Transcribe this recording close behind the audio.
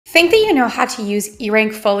Think that you know how to use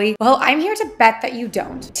Erank fully? Well, I'm here to bet that you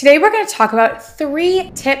don't. Today, we're going to talk about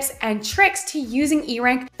 3 tips and tricks to using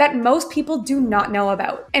Erank that most people do not know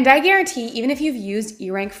about. And I guarantee, even if you've used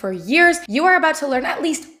Erank for years, you are about to learn at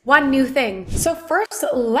least one new thing. So first,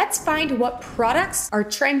 let's find what products are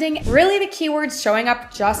trending. Really, the keywords showing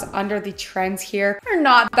up just under the trends here are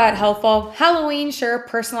not that helpful. Halloween, sure,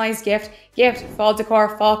 personalized gift, fall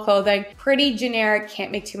decor, fall clothing, pretty generic,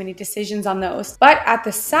 can't make too many decisions on those. But at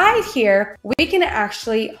the side here, we can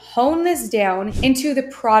actually hone this down into the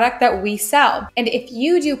product that we sell. And if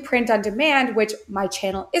you do print on demand, which my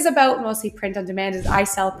channel is about, mostly print on demand, as I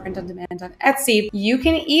sell print on demand on Etsy, you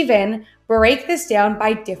can even break this down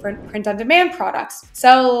by different print-on-demand products.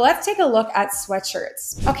 So let's take a look at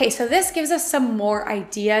sweatshirts. Okay, so this gives us some more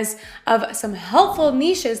ideas of some helpful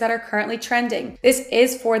niches that are currently trending. This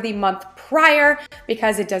is for the month prior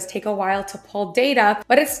because it does take a while to pull data,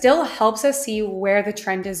 but it still helps us see where the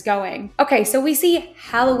trend is going. Okay, so we see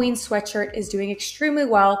Halloween sweatshirt is doing extremely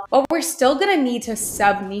well, but we're still gonna need to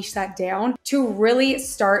sub-niche that down to really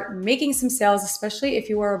start making some sales, especially if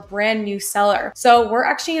you are a brand new seller. So we're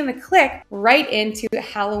actually gonna click right into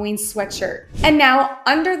Halloween sweatshirt. And now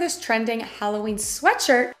under this trending Halloween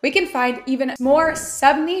sweatshirt, we can find even more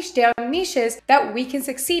sub-niche down niches that we can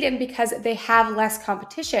succeed in because they have less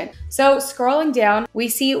competition. So scrolling down, we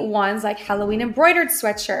see ones like Halloween embroidered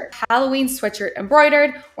sweatshirt, Halloween sweatshirt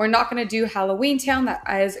embroidered. We're not gonna do Halloween Town, that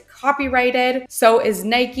is copyrighted. So is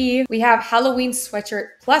Nike. We have Halloween sweatshirt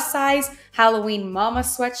plus size, Halloween mama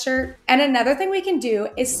sweatshirt. And another thing we can do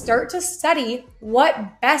is start to study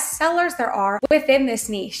what best sellers there are within this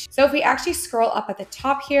niche. So if we actually scroll up at the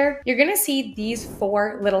top here, you're gonna see these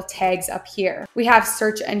 4 little tags up here. We have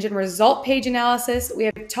search engine result page analysis, we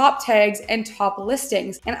have top tags and top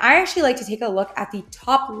listings. And I actually like to take a look at the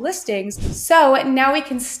top listings. So now we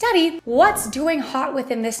can study what's doing hot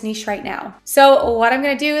within this niche right now. So what I'm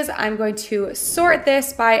gonna do is I'm going to sort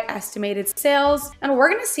this by estimated sales, and we're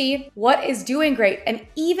gonna see what is doing great. And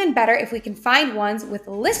even better if we can find ones with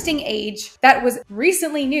listing age that was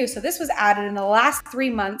recently new. So this was added in the last 3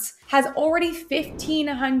 months, has already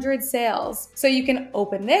 1,500 sales. So you can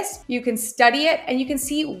open this, you can study it, and you can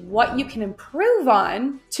see what you can improve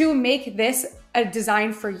on to make this a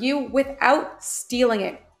design for you without stealing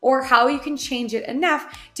it, or how you can change it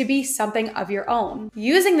enough to be something of your own.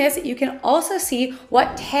 Using this, you can also see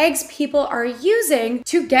what tags people are using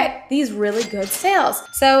to get these really good sales.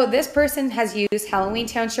 So this person has used Halloween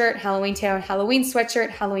Town shirt, Halloween Town, Halloween sweatshirt,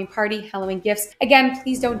 Halloween party, Halloween gifts. Again,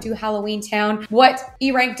 please don't do Halloween Town. What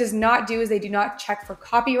Erank does not do is they do not check for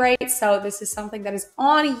copyright. So this is something that is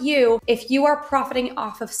on you. If you are profiting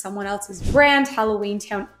off of someone else's brand, Halloween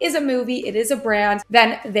Town is a movie, it is a brand,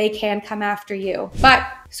 then they can come after you. But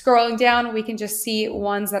scrolling down, we can just see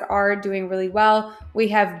ones that are doing really well. We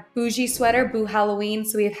have bougie sweater, boo Halloween.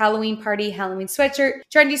 So we have Halloween party, Halloween sweatshirt,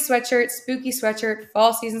 trendy sweatshirt, spooky sweatshirt,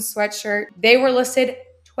 fall season sweatshirt. They were listed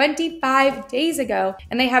 25 days ago,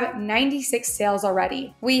 and they have 96 sales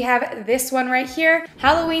already. We have this one right here,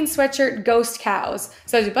 Halloween sweatshirt ghost cows.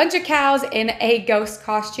 So there's a bunch of cows in a ghost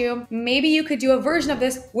costume. Maybe you could do a version of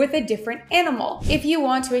this with a different animal. If you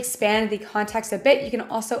want to expand the context a bit, you can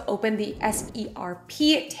also open the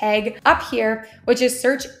SERP tag up here, which is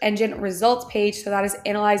search engine results page. So that is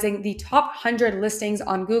analyzing the top 100 listings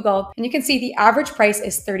on Google. And you can see the average price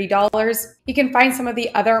is $30. You can find some of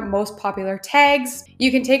the other most popular tags. You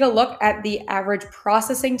can take a look at the average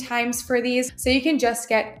processing times for these, so you can just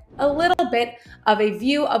get a little bit of a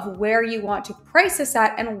view of where you want to price this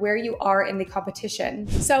at and where you are in the competition.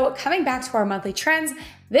 So coming back to our monthly trends,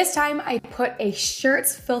 this time I put a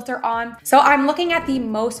shirts filter on. So I'm looking at the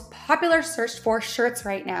most popular searched for shirts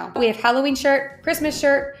right now. We have Halloween shirt, Christmas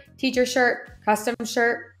shirt, teacher shirt, custom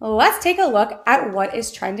shirt. Let's take a look at what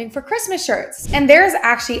is trending for Christmas shirts. And there's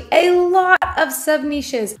actually a lot of sub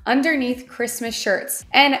niches underneath Christmas shirts.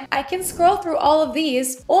 And I can scroll through all of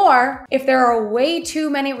these, or if there are way too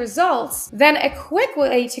many results, then a quick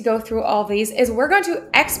way to go through all these is we're going to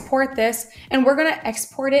export this, and we're going to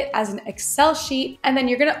export it as an Excel sheet. And then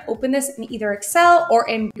you're going to open this in either Excel or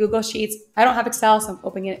in Google Sheets. I don't have Excel, so I'm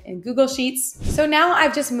opening it in Google Sheets. So now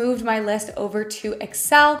I've just moved my list over to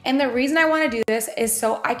Excel. And the reason I want to do this is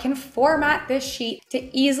so I can format this sheet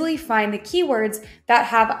to easily find the keywords that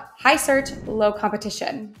have high search, low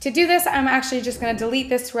competition. To do this, I'm actually just going to delete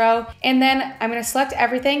this row, and then I'm going to select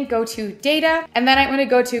everything, go to data, and then I'm going to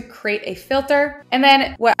go to create a filter. And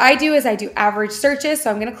then what I do is I do average searches. So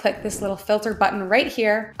I'm going to click this little filter button right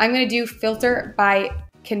here. I'm going to do filter by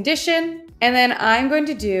condition. And then I'm going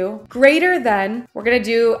to do greater than, we're going to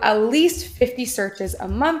do at least 50 searches a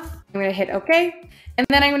month. I'm going to hit OK. And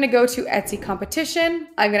then I'm going to go to Etsy competition.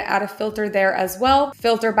 I'm going to add a filter there as well.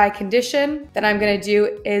 Filter by condition. Then I'm going to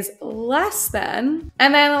do is less than.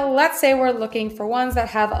 And then let's say we're looking for ones that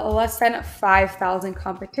have less than 5,000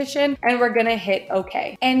 competition, and we're going to hit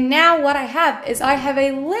OK. And now what I have is I have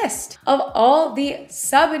a list of all the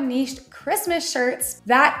sub-niched Christmas shirts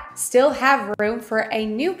that still have room for a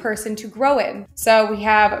new person to grow in. So we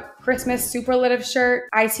have Christmas superlative shirt,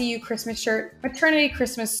 ICU Christmas shirt, maternity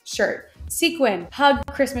Christmas shirt, sequin, hug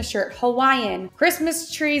Christmas shirt, Hawaiian,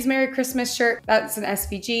 Christmas trees, Merry Christmas shirt, that's an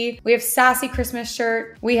SVG. We have sassy Christmas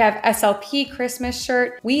shirt. We have SLP Christmas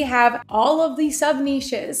shirt. We have all of these sub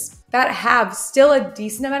niches that have still a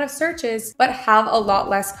decent amount of searches, but have a lot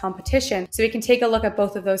less competition. So we can take a look at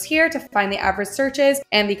both of those here to find the average searches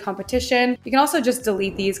and the competition. You can also just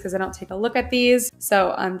delete these because I don't take a look at these.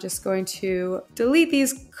 So I'm just going to delete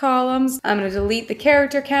these columns. I'm going to delete the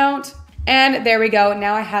character count. And there we go.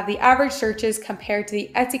 Now I have the average searches compared to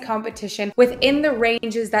the Etsy competition within the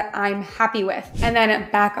ranges that I'm happy with. And then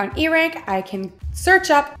back on Erank, I can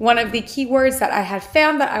search up one of the keywords that I had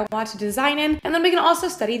found that I want to design in, and then we can also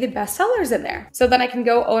study the best sellers in there. So then I can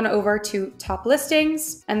go on over to top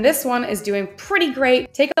listings, and this one is doing pretty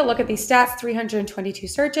great. Take a look at these stats, 322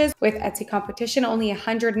 searches with Etsy competition, only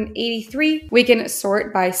 183. We can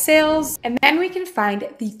sort by sales, and then we can find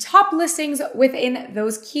the top listings within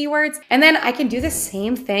those keywords. And then I can do the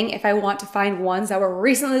same thing if I want to find ones that were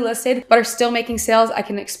recently listed but are still making sales. I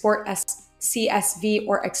can export CSV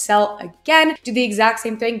or Excel again, do the exact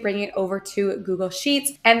same thing, bring it over to Google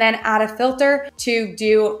Sheets, and then add a filter to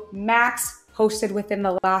do max posted within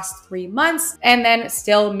the last 3 months, and then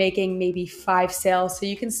still making maybe 5 sales. So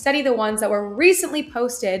you can study the ones that were recently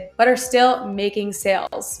posted but are still making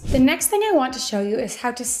sales. The next thing I want to show you is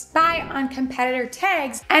how to spy on competitor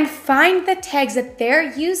tags and find the tags that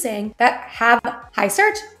they're using that have high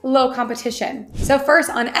search, low competition. So first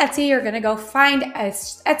on Etsy, you're gonna go find a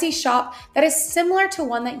Etsy shop that is similar to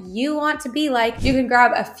one that you want to be like. You can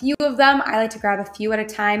grab a few of them. I like to grab a few at a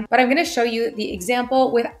time, but I'm gonna show you the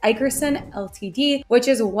example with Ikerson Ltd, which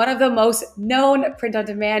is one of the most known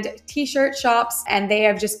print-on-demand t-shirt shops, and they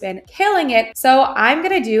have just been killing it. So I'm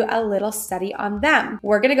gonna do a little study on them.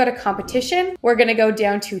 We're gonna go to competition, we're gonna go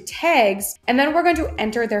down to tags, and then we're going to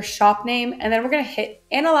enter their shop name, and then we're gonna hit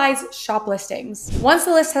analyze shop listings. Once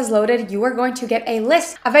the list has loaded, you are going to get a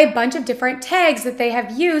list of a bunch of different tags that they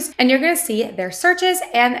have used, and you're gonna see their searches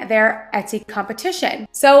and their Etsy competition.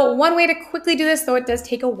 So one way to quickly do this, though it does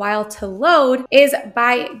take a while to load, is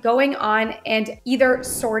by going on and either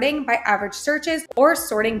sorting by average searches or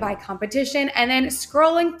sorting by competition, and then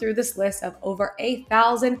scrolling through this list of over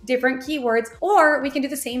 1,000 different keywords. Or we can do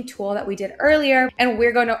the same tool that we did earlier, and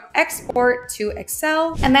we're going to export to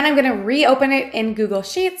Excel, and then I'm going to reopen it in Google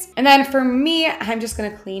Sheets. And then for me, I'm just going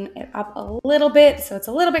to clean it up a little bit so it's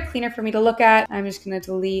a little bit cleaner for me to look at. I'm just going to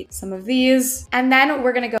delete some of these, and then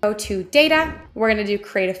we're going to go to data. We're going to do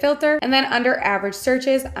create a filter, and then under average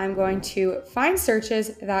searches, I'm going to find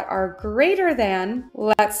searches that are greater than,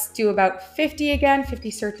 let's do about 50 again,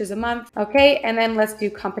 50 searches a month. Okay, and then let's do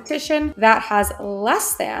competition that has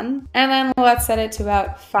less than, and then let's set it to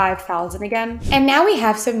about 5,000 again. And now we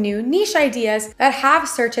have some new niche ideas that have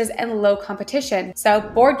searches and low competition. So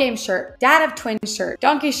board game shirt, dad of twin shirt,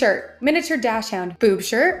 donkey shirt, miniature dash hound, boob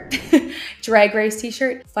shirt, drag race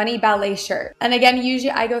t-shirt, funny ballet shirt. And again,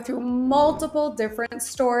 usually I go through multiple different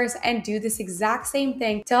stores and do this exact same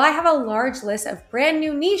thing till I have a large list of brand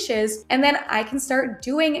new niches, and then I can start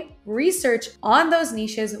doing research on those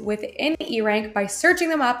niches within Erank by searching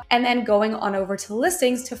them up and then going on over to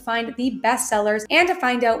listings to find the best sellers and to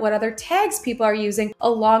find out what other tags people are using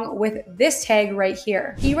along with this tag right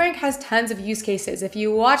here. Erank has tons of use cases. If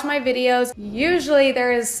you watch my videos, usually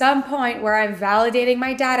there is some point where I'm validating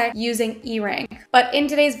my data using Erank. But in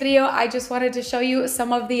today's video, I just wanted to show you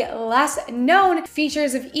some of the less known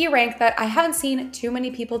features of Erank that I haven't seen too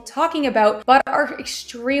many people talking about, but are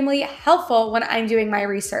extremely helpful when I'm doing my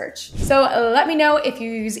research. So let me know if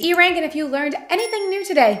you use Erank and if you learned anything new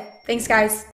today. Thanks, guys.